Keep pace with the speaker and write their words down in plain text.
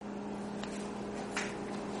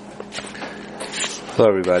Hello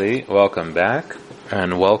everybody, welcome back,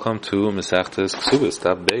 and welcome to Masechtas Kesubos,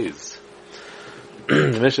 Daf Beis.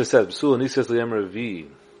 The Mishnah says, Besula Nisas Liyam Revi.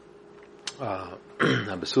 A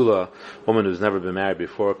Besula, woman who's never been married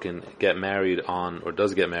before, can get married on, or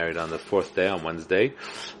does get married on the fourth day, on Wednesday.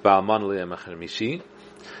 Ba'alman Liyam Mishi.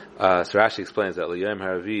 So Rashi explains that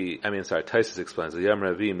Taisus explains Liyam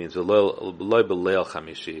Ravi means Loy B'leil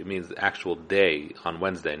Chamishi. It means the actual day on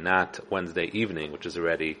Wednesday, not Wednesday evening, which is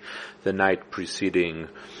already the night preceding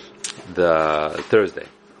the Thursday.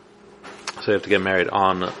 So you have to get married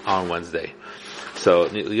on Wednesday. So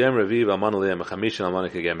Liyam Ravi B'alman Liyam Chamishi,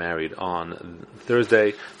 Almana can get married on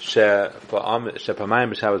Thursday. Shepamayim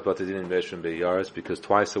b'Shabbos Batei Dinim v'Eshrim b'Yaris, because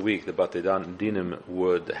twice a week the Batei Dinim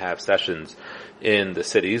would have sessions in the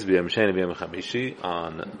cities, B'Yom Sheni B'Yom Chamishi,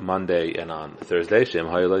 on Monday and on Thursday. Shem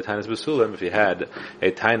Hayolei Tainas B'Sulam. If you had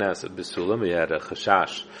a Tainas B'Sulam, you had a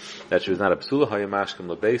Chashash that she was not a B'Sulam, Hayomashkim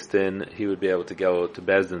LeBeistin, he would be able to go to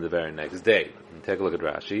Bezdin the very next day. And take a look at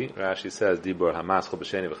Rashi. Rashi says, Dibur Hamaschel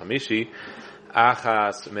B'Sheni B'Chamishi,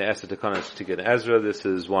 Achas me'eser takanas tikkun Ezra. This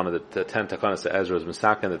is one of the 10 takanas to Ezra's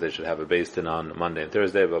Misakin, that they should have a based in on Monday and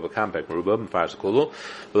Thursday. And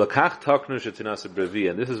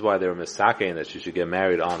this is why they were misakin, that she should get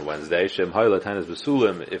married on Wednesday. If he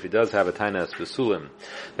does have a tainas besulim,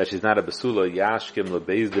 that she's not a besula, yashkim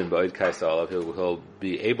lebezdin ba'id kaisalav, he'll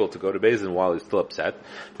be able to go to Bezdin while he's still upset.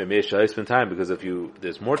 Time, because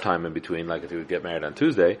there's more time in between, like if he would get married on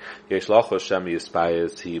Tuesday, he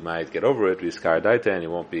might get over it, and he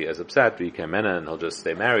won't be as upset, and he'll just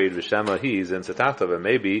stay married. V'shema, he's in Satatav, and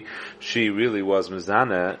maybe she really was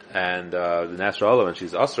Mizana and the Nasra Olav, and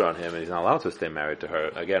she's Asra on him, and he's not allowed to stay married to her.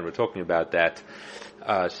 Again, we're talking about that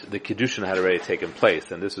the Kiddushin had already taken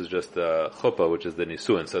place, and this was just the Chuppah, which is the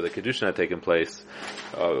Nisuin. So the Kiddushin had taken place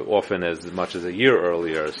often as much as a year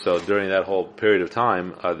earlier. So during that whole period of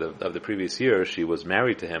time of the previous year, she was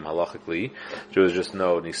married to him halachically. There was just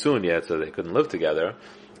no Nisuin yet, so they couldn't live together.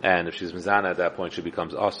 And if she's mizana at that point, she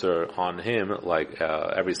becomes usher on him, like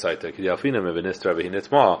every site. And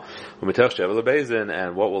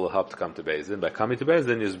what will help to come to Bezdin? By coming to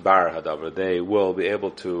Bezdin is bar hadavar. They will be able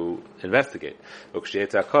to investigate.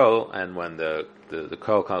 And when the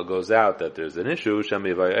call goes out that there's an issue,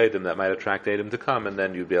 that might attract Adam to come, and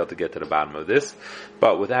then you'd be able to get to the bottom of this.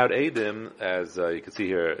 But without Adam, as you can see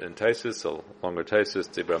here in Taisus, a longer Taisus,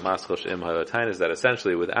 that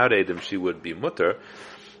essentially without Adam she would be mutter,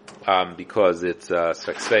 because it's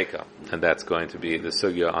Svek, and that's going to be the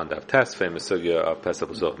sugya on Daf Tes, famous sugya of Pesach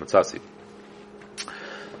Usuch Matzasi.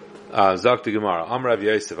 Zak the Gemara, Amr Rav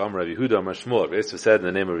Yosef, Amr Rav Yehuda, Amr Shmuel. Rav Yosef said in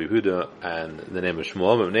the name of Yehuda and the name of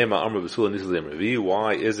Shmuel,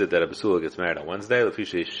 why is it that a Basula gets married on Wednesday?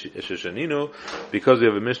 Because we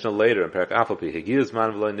have a Mishnah later in Perak Afalpi,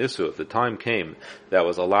 if the time came that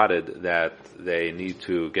was allotted that they need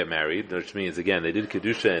to get married, which means again they did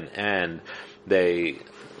Kiddushin and they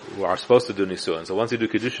are supposed to do Nisuin. So once you do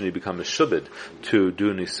Kiddushin, you become a shubid to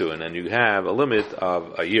do Nisuin, and you have a limit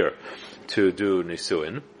of a year to do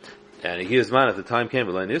Nisuin. And he is man at the time came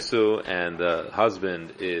Nisu, and the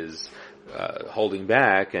husband is holding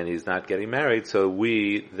back, and he's not getting married. So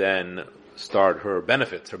we then start her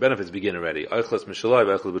benefits. Her benefits begin already.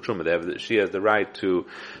 She has the right to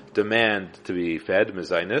demand to be fed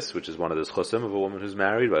mezainis, which is one of the chusim of a woman who's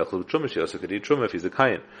married. She also could eat truma if he's a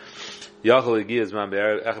kayin.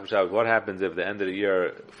 What happens if the end of the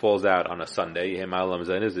year falls out on a Sunday?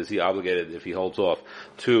 Is he obligated, if he holds off,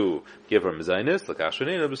 to give her mezainis?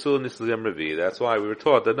 That's why we were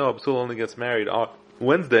taught that no, Basul only gets married on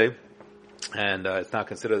Wednesday, and it's not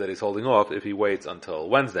considered that he's holding off if he waits until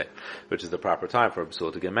Wednesday, which is the proper time for a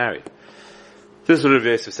Basul to get married. This is what Rav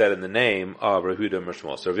Yosef said in the name of Rav Yehuda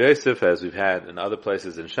Mishmol. So Rav Yosef, as we've had in other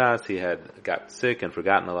places in Shas, he had got sick and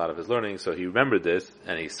forgotten a lot of his learning, so he remembered this,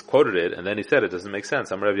 and he quoted it, and then he said, it doesn't make sense.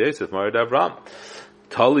 I'm Rav Yosef, Marid Avram.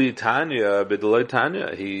 Tali Tanya, B'delay Tanya.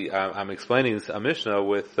 I'm explaining a Mishnah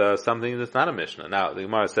with something that's not a Mishnah. Now, the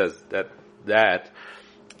Gemara says that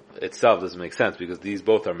itself doesn't make sense, because these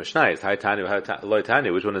both are Mishnahs. Hi Tanya, Loy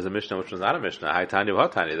Tanya. Which one is a Mishnah, which one's not a Mishnah? Hi Tanya, Ha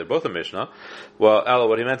Tanya. They're both a Mishnah. Well, Ella,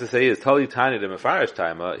 what he meant to say is Tali Tanya the Mefarish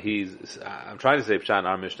Taima. I'm trying to say Pshan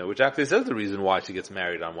our Mishnah, which actually says the reason why she gets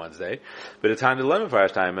married on Wednesday, but it's Tanya the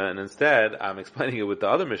Mefarish Taima, and instead I'm explaining it with the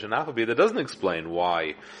other Mishnah Alphabet that doesn't explain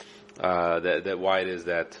why that why it is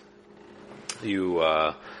that you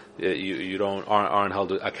aren't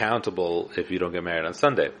held accountable if you don't get married on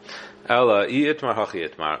Sunday. Ella itmar hachi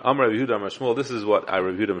itmar. Amar Rav Yehuda Amar Shmuel. This is what Rav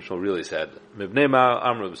Yehuda Amar Shmuel really said. Mibnei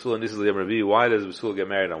Amar B'sul and this is the Amar Rav. Why does B'sul get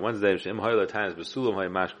married on Wednesday? Shem Hoyla Tanis B'sulam Hay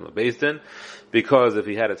Mashkim Beis Din. Because if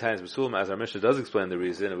he had a Tanis B'sulam, as our Mishnah does explain the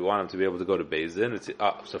reason, and we want him to be able to go to Beis Din, it's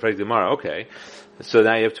so for Gemara. Okay, so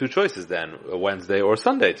now you have two choices then: Wednesday or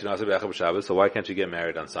Sunday. So why can't you get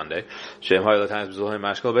married on Sunday? Shem Hoyla Tanis B'sulam Hay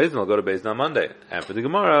Mashkim Beis Din. I'll go to Beis Din on Monday. And for the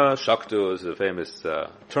Gemara, Shaktu is a famous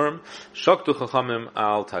term. Shaktu Chachamim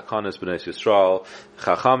al Takanis B'nei Yisrael.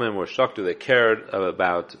 Chachamim were Shaktu. They cared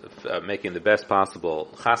about making the best possible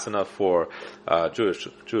chasana for Jewish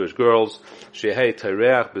girls. Shehei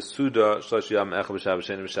Teireach Besuda Shlosh Yam Echad B'Shabbos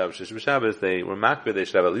Sheni B'Shabbos Shish B'Shabbos. They were makbid. They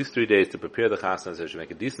should have at least 3 days to prepare the chasana. So they should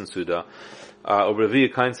make a decent suda.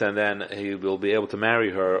 Revi'ah Kainsa, and then he will be able to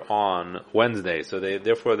marry her on Wednesday. So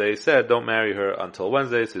therefore they said, don't marry her until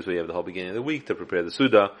Wednesday. So you have the whole beginning of the week to prepare the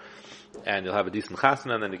suda. And you'll have a decent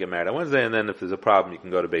chasana, and then you get married on Wednesday, and then if there's a problem, you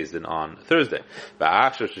can go to Beis Din on Thursday. So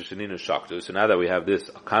now that we have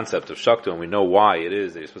this concept of shaktu, and we know why it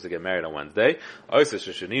is that you're supposed to get married on Wednesday, now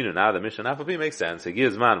the Mishnah Nafapi makes sense. If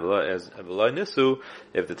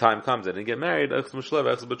the time comes and they get married,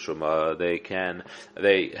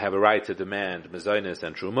 they have a right to demand mezainis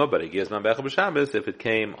and truma, but if it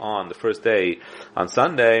came on the first day on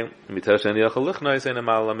Sunday,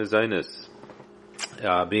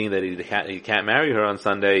 being that he can't marry her on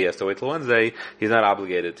Sunday, he has to wait till Wednesday, he's not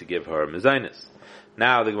obligated to give her mezainis.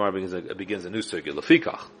 Now the Gemara begins a new circuit,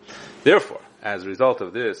 lefikach. Therefore, as a result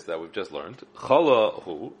of this that we've just learned,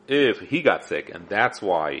 chalahu, if he got sick, and that's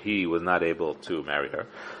why he was not able to marry her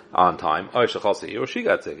on time, or she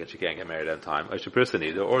got sick and she can't get married on time, or she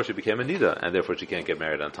became a nida, and therefore she can't get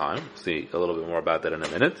married on time. See a little bit more about that in a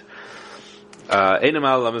minute.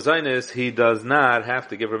 He does not have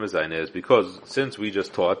to give her mezainis, because since we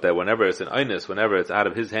just taught that whenever it's an einus, whenever it's out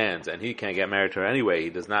of his hands and he can't get married to her anyway,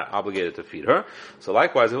 he does not obligated to feed her. So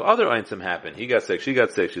likewise, if other einsim happen, he got sick, she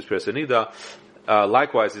got sick, she's personida,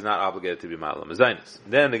 likewise, he's not obligated to be ma'ala mezainis.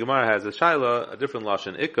 Then the Gemara has a shaila, a different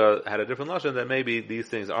lashon. Ikka had a different lashon that maybe these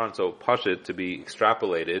things aren't so pashut to be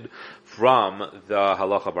extrapolated from the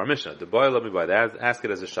halacha bar mishnah. The boy, let me buy that. Ask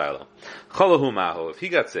it as a shaila. Chalahu mahu. If he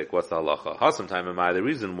got sick, what's the halacha? Hasometime am I the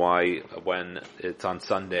reason why when it's on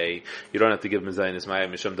Sunday you don't have to give mezainis ma'ay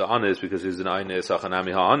mishum da anis because he's an ainis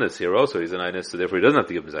achanami ha anis. Here also he's an ainis, so therefore he doesn't have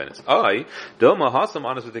to give mezainis. Dilma hasam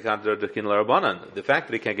anis with the kantar dekin larabanan. The fact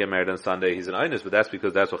that he can't get married on Sunday, he's an ainis, but that's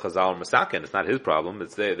because that's what Chazal and Masakin. It's not his problem.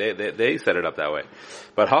 It's they set it up that way.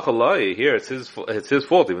 But Hachalai here, it's his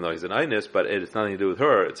fault, even though he's an Einis, but it's nothing to do with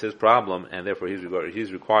her. It's his problem, and therefore he's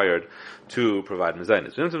required to provide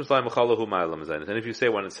mezainis. And if you say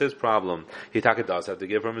when it's his problem, Hitaka does have to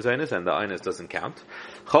give her mezainis, and the Einis doesn't count.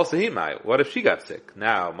 What if she got sick?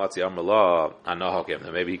 Now, Matzi Amrullah, Anahakim.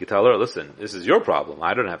 Maybe he could tell her, listen, this is your problem.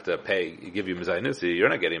 I don't have to give you mezainis. You're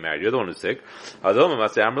not getting married. You're the one who's sick.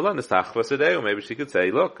 Maybe she could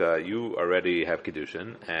say, look, you already have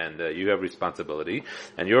Kedushin, and you have responsibility,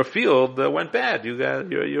 and your field went bad.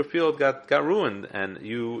 Your field got ruined, and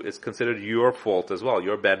it's considered your fault as well,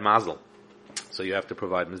 your bad mazel. So you have to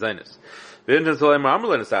provide mezainis. And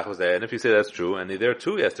if you say that's true, and there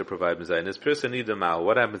too he has to provide mezainis, pirsanida ma'u.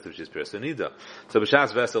 What happens if she's pirsanida? So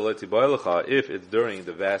b'shas vesta lo tiboylecha, if it's during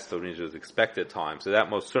the vesta of expected time, so that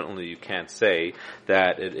most certainly you can't say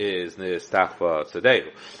that it is nistachva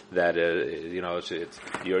tzedeu, that it's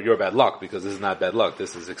your bad luck, because this is not bad luck,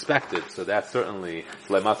 this is expected. So that's certainly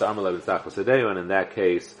lemata amalev nistachva tzedeu, and in that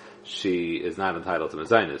case she is not entitled to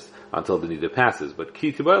mezainis until the nida passes. But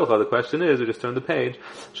ki tiboylecha, the question is, we just turn the page,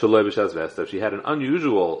 shaloi b'shas vesta, if she had an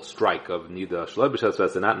unusual strike of nida, shaloi b'shas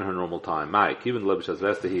vesta, not in her normal time, Mike, even lo b'shas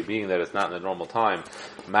vesta, he being that it's not in the normal time,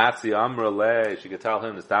 matzi amra le, she could tell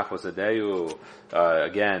him, nistachva tzedeu,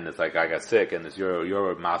 again, it's like I got sick, and it's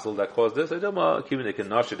your mazel that caused this. Becoming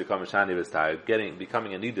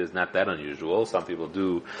a nida is not that unusual. Some people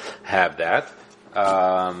do have that.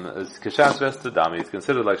 K'shas vesta dami, it's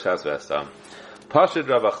considered like shas vesta. Pashit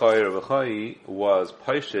Rav Achai was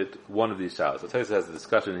Pashit one of these shalas. So Taisa has a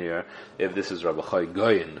discussion here if this is Rav Achai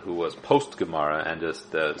Goyin, who was post Gemara, and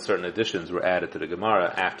just certain additions were added to the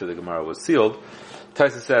Gemara after the Gemara was sealed.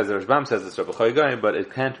 Taisa says, the Rashbam says it's Rav Achai Goyin, but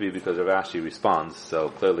it can't be because Rav Ashi responds, so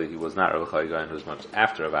clearly he was not Rav Achai Goyin, who was much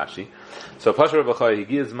after Rav Ashi. So Pashit Rav Achai, he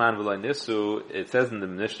gives man v'loi nisu, it says in the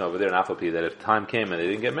Mishnah over there in Afapi that if time came and they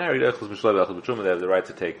didn't get married, they have the right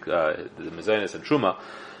to take the mezainis and truma.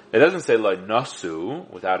 It doesn't say like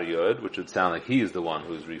nasu without a yud, which would sound like he's the one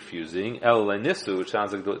who's refusing. El nisu, which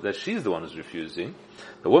sounds like that she's the one who's refusing.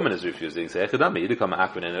 The woman is refusing. Say echadami, you come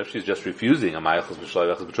akvin, and if she's just refusing, why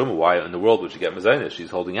in the world would she get mezainis? She's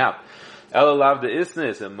holding out. Ela lav de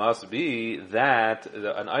isnis, it must be that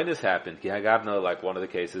an inus happened. Ki hagavna, like one of the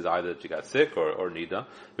cases, either that she got sick or nida.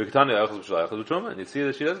 And you see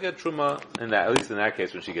that she does get truma in that, at least in that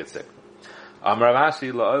case when she gets sick. Maybe no.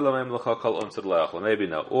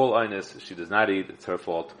 All inus she does not eat. It's her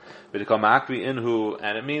fault. And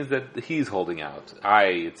it means that he's holding out.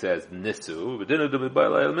 It says nisu, but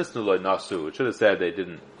it should have said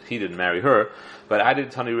he didn't marry her. But I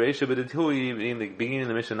did Tani Reisha, but in the beginning of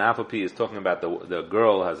the mission, Alpha P is talking about the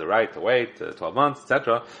girl has a right to wait 12 months,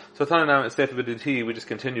 etc. So Tani now instead of we just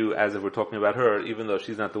continue as if we're talking about her, even though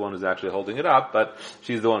she's not the one who's actually holding it up, but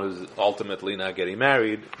she's the one who's ultimately not getting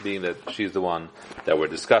married, being that she's the one that we're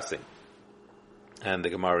discussing. And the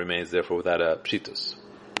Gemara remains therefore without a pshitus.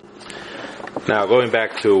 Now, going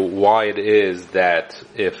back to why it is that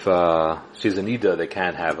if she's a nida, they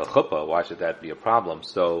can't have a chuppah, why should that be a problem?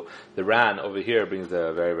 So the Ran over here brings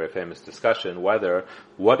a very, very famous discussion what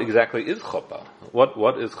exactly is chuppah?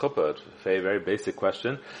 What is chuppah? A very basic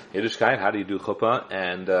question. Yiddishkeit, how do you do chuppah?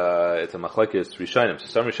 And it's a machlekes rishonim. So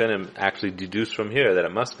some rishonim actually deduce from here that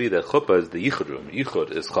it must be that chuppah is the yichud room.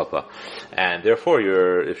 Yichud is chuppah. And therefore,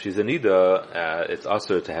 if she's a nida, it's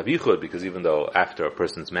also to have yichud, because even though after a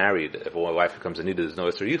person's married, if a wife becomes a nida, there's no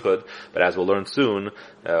isser yichud, but as we'll learn soon,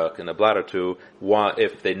 in a blot or two,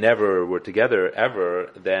 if they never were together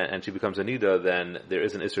ever, and she becomes a nida, then there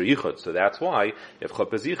is an isser yichud. So that's why, if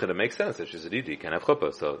chuppah is yichud, it makes sense. If she's a nida, you can't have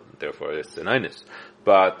chuppah, so therefore it's an inus.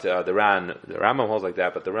 But the Rambam holds like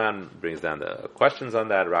that, but the Ran brings down the questions on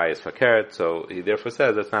that. Rai is fakert, so he therefore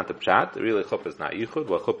says that's not the pshat. Really, chuppah is not yichud.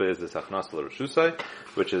 What chuppah is achnas l'reshusai,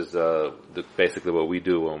 which is basically what we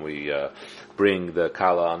do when we bring the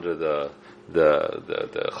kala under the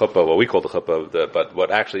chuppah, what we call the chuppah, but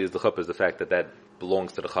what actually is the chuppah is the fact that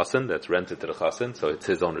belongs to the chassan, that's rented to the chassan, so it's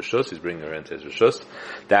his own reshus, he's bringing her into his reshus.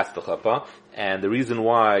 That's the chuppah. And the reason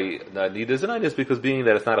why the nida is an is because being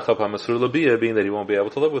that it's not a chuppah masur labiyah, being that he won't be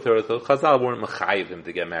able to live with her, so Chazal weren't mechayiv him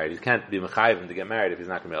to get married. He can't be mechayiv him to get married if he's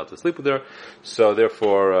not going to be able to sleep with her, so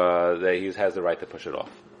therefore he has the right to push it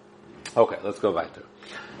off. Okay, let's go back to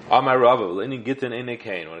Amar Rava, when it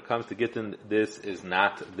comes to gittin, this is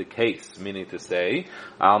not the case. Meaning to say,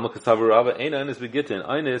 Einis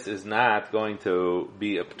is not going to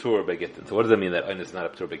be a ptur by gittin. So what does that mean that Einis is not a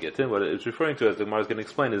ptur by gittin? What it's referring to, as the Gemara is going to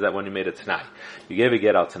explain, is that when you made a tanai, you gave a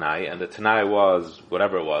get al tanai, and the tanai was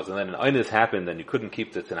whatever it was, and then an Einis happened, and you couldn't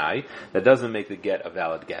keep the tanai. That doesn't make the get a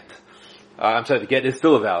valid get. The get is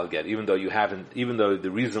still a valid get, even though the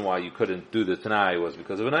reason why you couldn't do the Tanai was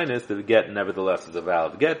because of an Einus, the get nevertheless is a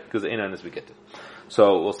valid get, because the Einus we get it.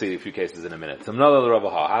 So we'll see a few cases in a minute. How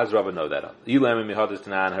does Rabba know that? This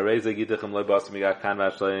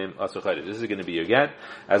is going to be your get,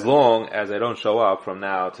 as long as I don't show up from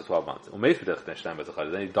now to 12 months.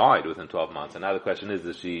 Then he died within 12 months, and now the question is,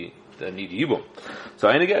 does she need yibum? So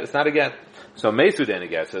it's not a get. So Mesud ain't a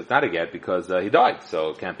get, so it's not a get because he died, so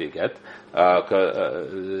it can't be a get.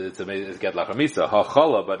 It's a get lachamisa.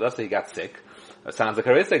 Hachala, but let's say he got sick. It sounds like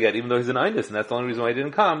a resa get, even though he's an Einus, and that's the only reason why he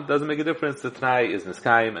didn't come. Doesn't make a difference. The Tanai is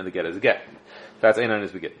Niskaim, and the get is a get. That's Einan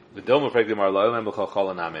is Begit. The Dilma Fregdim Arlo, and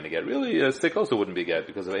B'chal Nam and a get. Really, sick also wouldn't be get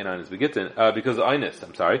because of Einan is Begitin, because of Einus,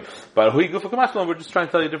 I'm sorry. But Hui Gufa Kamashlan, we're just trying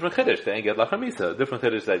to tell you a different Chiddush. They ain't get Lachamisa. Different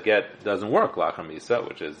Chiddush that get doesn't work Lachamisa,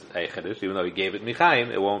 which is a Chiddush. Even though he gave it Michaim,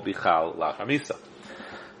 it won't be Chal Lachamisa.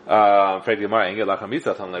 That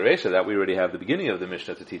we already have the beginning of the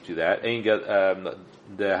Mishnah to teach you that.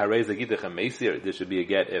 The Hareza Gitach and Meisir, this should be a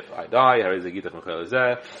get if I die. Hareza Gitach Michoel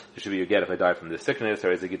Zeh, this should be a get if I die from this sickness.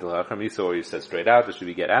 Hareza Gitach Lachar Misa, or you said straight out, this should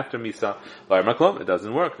be a get after Misa. It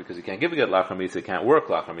doesn't work because you can't give a get Lachar Misa, it can't work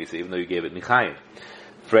Lachar Misa, even though you gave it Michaim.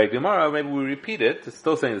 For Gemara, maybe we repeat it. It's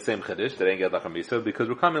still saying the same chiddush that ain't get lachem misa, because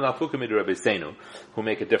we're coming lafukim midu Rabbi Seinu, who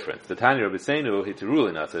make a difference. The Tanya Rabbi Seinu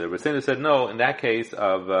hitiruli nasa. Rabbi Seinu said no. In that case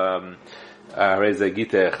of Reza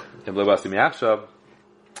Gitech Imlebasi Miachshav,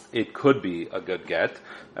 it could be a good get.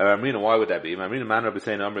 Amrina, why would that be? Amrina, man Rabbi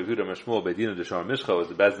Seinu Amr Guda Mashmul Bedina Deshar Mishcha was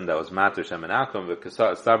the bezin that was matter Shem and Akum, because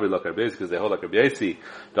Stavri Lakar Beis, because they hold like Rabbi Yasi.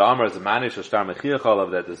 The Amr is the manish of Star Mechiach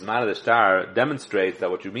of that. This man of the star demonstrates that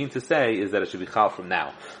what you mean to say is that it should be chal from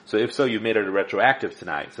now. So if so, you made it a retroactive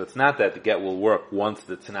tonight. So it's not that the get will work once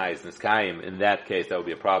the tonight is niskayim. In that case, that would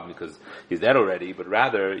be a problem because he's dead already. But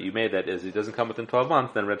rather, you made that as he doesn't come within 12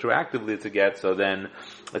 months, then retroactively it's a get. So then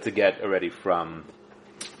it's a get already from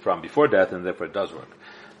before death, and therefore it does work.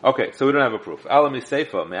 Okay, so we don't have a proof. Now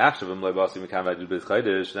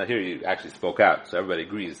here you actually spoke out, so everybody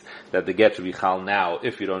agrees that the get should be chal now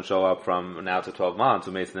if you don't show up from now to 12 months.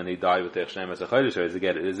 So Mason, then he died with the Echshem as a chaydish, or is a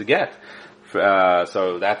get? It is a get.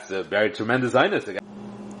 So that's a very tremendous inus.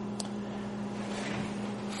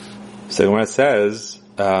 So when it says,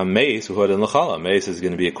 Meis, Meis is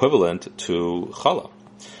going to be equivalent to chala.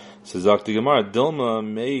 So Dr. Gemara, Dilma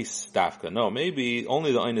Meis Dafka. No, maybe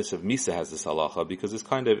only the Einus of Misa has this halacha because it's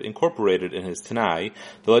kind of incorporated in his Tanai.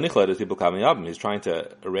 He's trying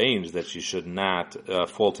to arrange that she should not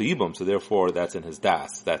fall to Yibum, so therefore that's in his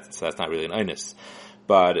Das. That's not really an Einus.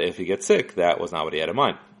 But if he gets sick, that was not what he had in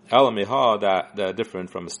mind. That different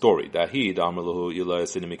from a story. He said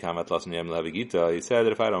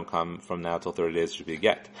that if I don't come from now till 30 days, it should be a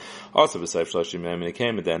get. Also, when he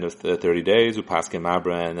came at the end of the 30 days,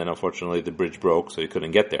 and then unfortunately the bridge broke, so he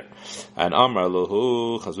couldn't get there. And he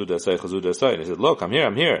said, look, I'm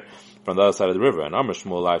here, from the other side of the river. And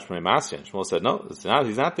Shmuel said, no,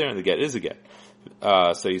 he's not there, and the get is a get.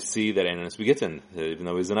 So you see that Einos Begitten, even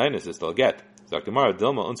though he's an Einos, it's still a get. That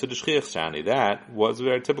was a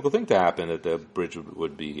very typical thing to happen, that the bridge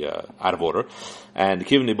would be out of order. And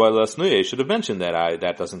Kivni should have mentioned that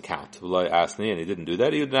that doesn't count. And he didn't do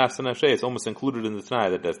that. It's almost included in the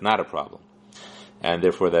Tanai that that's not a problem. And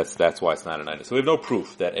therefore that's why it's not an Einos. So we have no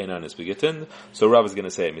proof that Einon is Begitten. So Rav is going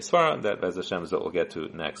to say Misvara, that Bez Hashem is what we'll get to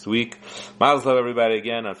next week. Mazel tov everybody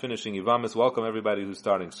again on finishing Yivamis. Welcome everybody who's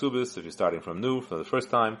starting Subis, if you're starting from new for the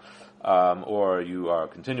first time, or you are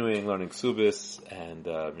continuing learning Subis, and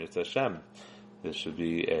Mirza Hashem. This should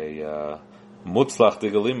be a Mutzlach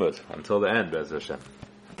Digalimut until the end, Bez Hashem.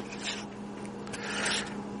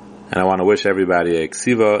 And I want to wish everybody a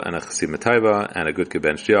ksiva and a chesima taiva and a good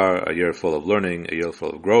keben shiur, a year full of learning, a year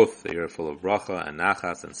full of growth, a year full of bracha and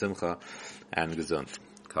nachas and simcha and gesund.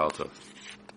 Kol tov.